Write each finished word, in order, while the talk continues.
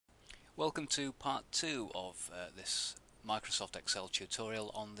Welcome to part 2 of this Microsoft Excel tutorial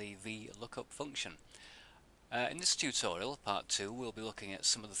on the VLOOKUP function. In this tutorial, part 2, we'll be looking at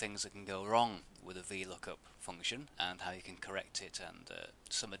some of the things that can go wrong with a VLOOKUP function and how you can correct it, and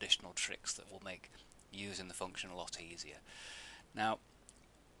some additional tricks that will make using the function a lot easier. Now,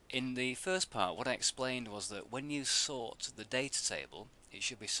 in the first part, what I explained was that when you sort the data table, it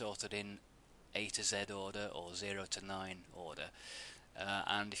should be sorted in A to Z order or 0 to 9 order.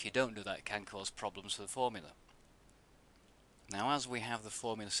 And if you don't do that, it can cause problems for the formula. Now, as we have the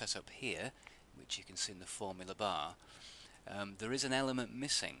formula set up here, which you can see in the formula bar, there is an element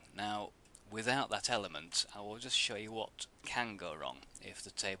missing. Now, without that element, I will just show you what can go wrong if the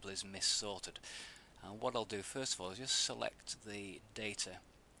table is missorted. And what I'll do first of all is just select the data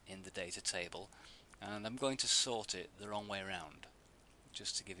in the data table, and I'm going to sort it the wrong way around,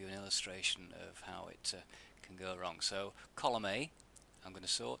 just to give you an illustration of how it can go wrong. So, column A, I'm going to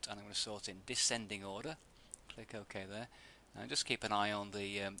sort, and I'm going to sort in descending order. Click OK there, and just keep an eye on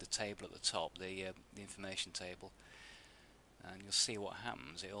the table at the top, the information table, and you'll see what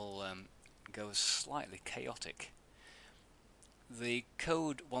happens. It all goes slightly chaotic. The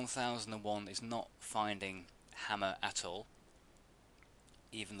code 1001 is not finding hammer at all,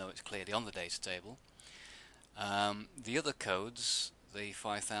 even though it's clearly on the data table. The other codes, the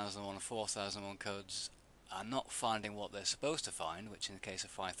 5001 and 4001 codes, are not finding what they're supposed to find, which in the case of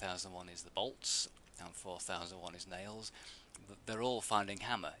 5001 is the bolts and 4001 is nails. They're all finding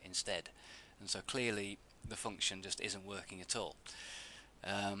hammer instead, and so clearly the function just isn't working at all.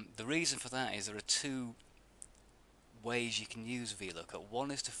 The reason for that is there are two ways you can use VLOOKUP.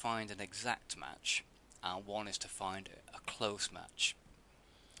 One is to find an exact match, and one is to find a close match.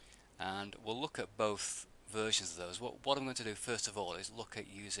 And we'll look at both versions of those. What I'm going to do first of all is look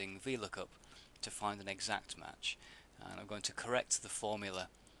at using VLOOKUP to find an exact match, and I'm going to correct the formula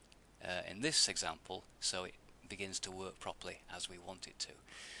in this example so it begins to work properly as we want it to.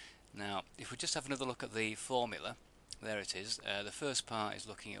 Now, if we just have another look at the formula, there it is. The first part is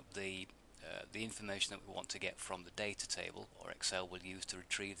looking up the information that we want to get from the data table, or Excel will use to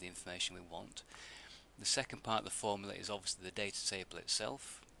retrieve the information we want. The second part of the formula is obviously the data table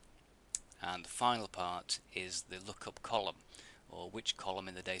itself, and the final part is the lookup column, or which column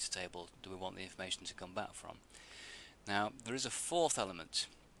in the data table do we want the information to come back from. Now, there is a fourth element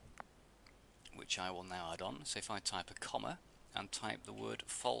which I will now add on. So if I type a comma and type the word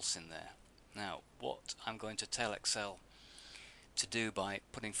false in there. Now, what I'm going to tell Excel to do by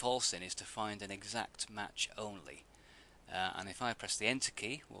putting false in is to find an exact match only. And if I press the enter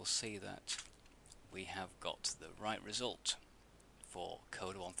key, we'll see that we have got the right result for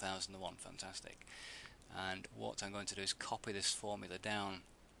code 1001. Fantastic. And what I'm going to do is copy this formula down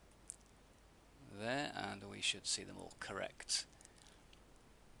there, and we should see them all correct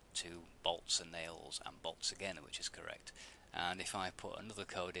to bolts and nails and bolts again, which is correct. And if I put another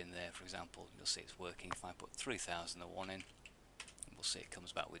code in there, for example, you'll see it's working. If I put 3001 in, we'll see it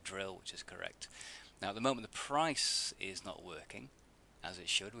comes back with drill, which is correct. Now, at the moment, the price is not working as it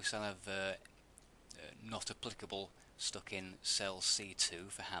should. We still have not applicable stuck in cell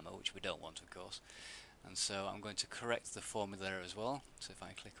C2 for hammer, which we don't want, of course. And so I'm going to correct the formula there as well. So if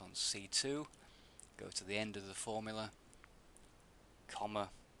I click on C2, go to the end of the formula, comma,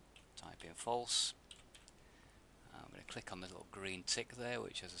 type in false. I'm going to click on the little green tick there,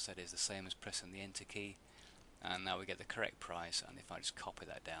 which, as I said, is the same as pressing the enter key. And now we get the correct price, and if I just copy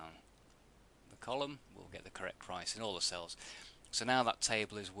that down the column, we'll get the correct price in all the cells. So now that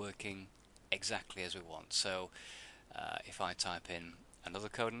table is working exactly as we want. So if I type in another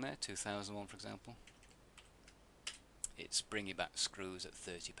code in there, 2001 for example, it's bringing back screws at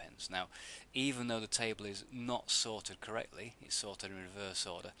 30 pence. Now, even though the table is not sorted correctly, it's sorted in reverse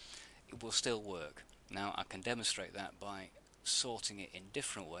order, it will still work. Now, I can demonstrate that by sorting it in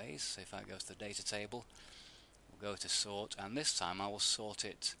different ways. So if I go to the data table, we'll go to sort, and this time I will sort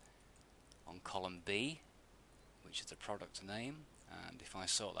it on column B, which is the product name, and if I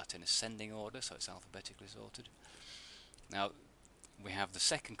sort that in ascending order, so it's alphabetically sorted. Now, we have the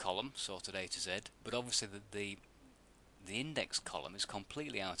second column sorted A to Z, but obviously the index column is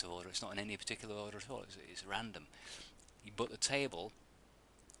completely out of order. It's not in any particular order at all. It's random. But the table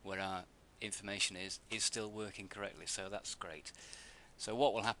where our information is still working correctly, so that's great. So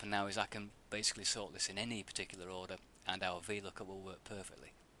what will happen now is I can basically sort this in any particular order, and our VLOOKUP will work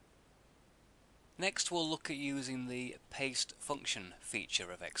perfectly. Next, we'll look at using the paste function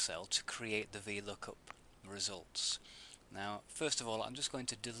feature of Excel to create the VLOOKUP results. Now, first of all, I'm just going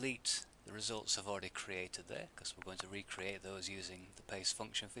to delete the results I've already created there, because we're going to recreate those using the paste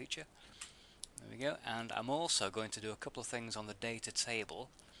function feature. There we go. And I'm also going to do a couple of things on the data table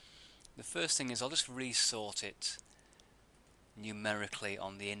The first thing is I'll just resort it numerically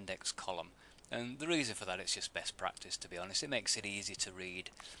on the index column, and the reason for that is just best practice, to be honest. It makes it easy to read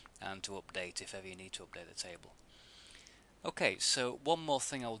and to update if ever you need to update the table. Okay, so one more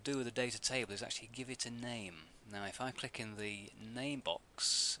thing I'll do with the data table is actually give it a name. Now if I click in the name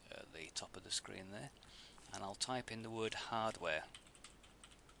box at the top of the screen there, and I'll type in the word hardware,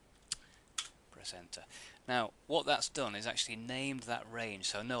 press enter. Now what that's done is actually named that range,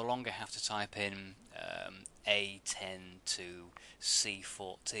 so I no longer have to type in A10 to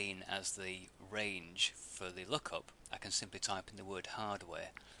C14 as the range for the lookup. I can simply type in the word hardware,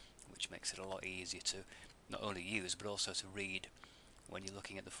 which makes it a lot easier to not only use but also to read when you're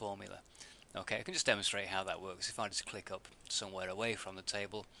looking at the formula. Okay, I can just demonstrate how that works. If I just click up somewhere away from the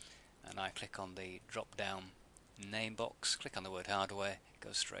table and I click on the drop down name box, click on the word hardware, it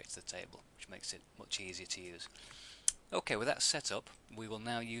goes straight to the table, which makes it much easier to use. Okay, with that set up, we will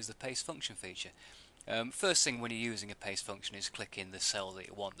now use the paste function feature. First thing when you're using a paste function is click in the cell that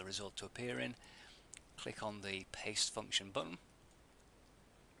you want the result to appear in, click on the paste function button,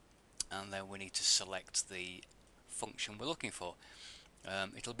 and then we need to select the function we're looking for.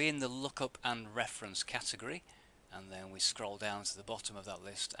 It'll be in the lookup and reference category, and then we scroll down to the bottom of that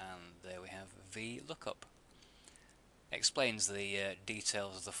list and there we have VLOOKUP. Explains the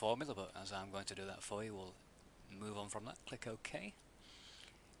details of the formula, but as I'm going to do that for you, we'll move on from that. Click OK.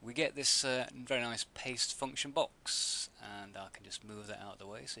 We get this very nice paste function box, and I can just move that out of the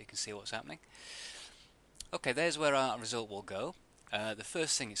way so you can see what's happening. Okay, there's where our result will go. The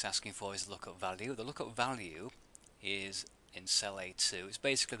first thing it's asking for is the lookup value. The lookup value is in cell A2. It's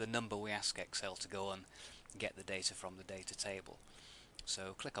basically the number we ask Excel to go and get the data from the data table.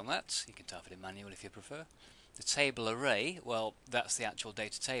 So click on that. You can type it in manual if you prefer. The table array, well, that's the actual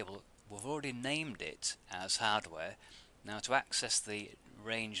data table. We've already named it as hardware. Now to access the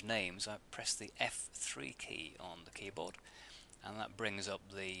range names, I press the F3 key on the keyboard, and that brings up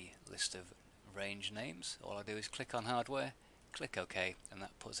the list of range names. All I do is click on hardware, click OK, and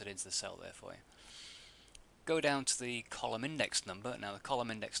that puts it into the cell there for you. Go down to the column index number. Now the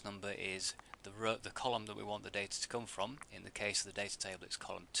column index number is the column that we want the data to come from. In the case of the data table, it's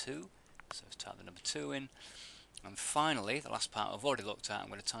column 2, so let's type the number 2 in. And finally, the last part I've already looked at, I'm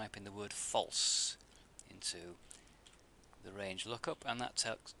going to type in the word false into the range lookup, and that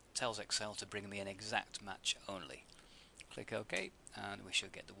tells Excel to bring me an exact match only. Click OK, and we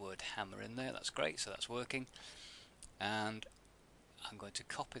should get the word hammer in there. That's great, so that's working. And I'm going to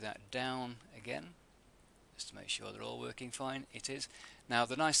copy that down again, just to make sure they're all working fine. It is. Now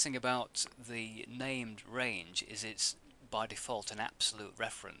the nice thing about the named range is it's by default an absolute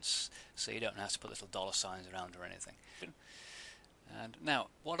reference, so you don't have to put little dollar signs around or anything. And now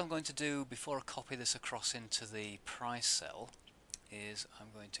what I'm going to do before I copy this across into the price cell is I'm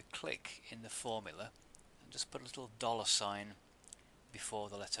going to click in the formula and just put a little dollar sign before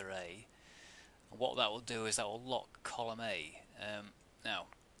the letter A, and what that will do is that will lock column A. Now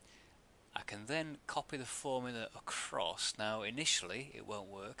I can then copy the formula across. Now initially it won't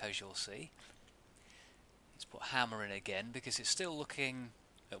work, as you'll see. Let's put hammer in again because it's still looking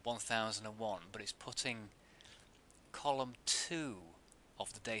at 1001, but it's putting column 2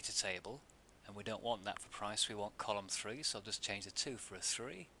 of the data table, and we don't want that for price, we want column 3, so I'll just change the 2 for a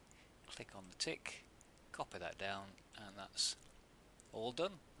 3, click on the tick, copy that down, and that's all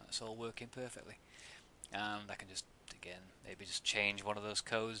done. That's all working perfectly. And I can just, again, maybe just change one of those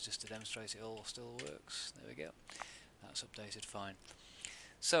codes just to demonstrate it all still works. There we go. That's updated fine.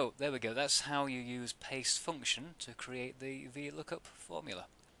 So there we go, that's how you use paste function to create the VLOOKUP formula.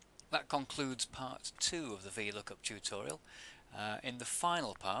 That concludes part 2 of the VLOOKUP tutorial. In the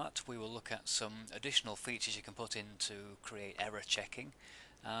final part we will look at some additional features you can put in to create error checking,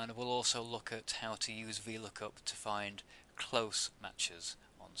 and we'll also look at how to use VLOOKUP to find close matches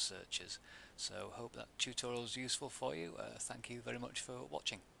on searches. So hope that tutorial is useful for you. Thank you very much for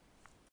watching.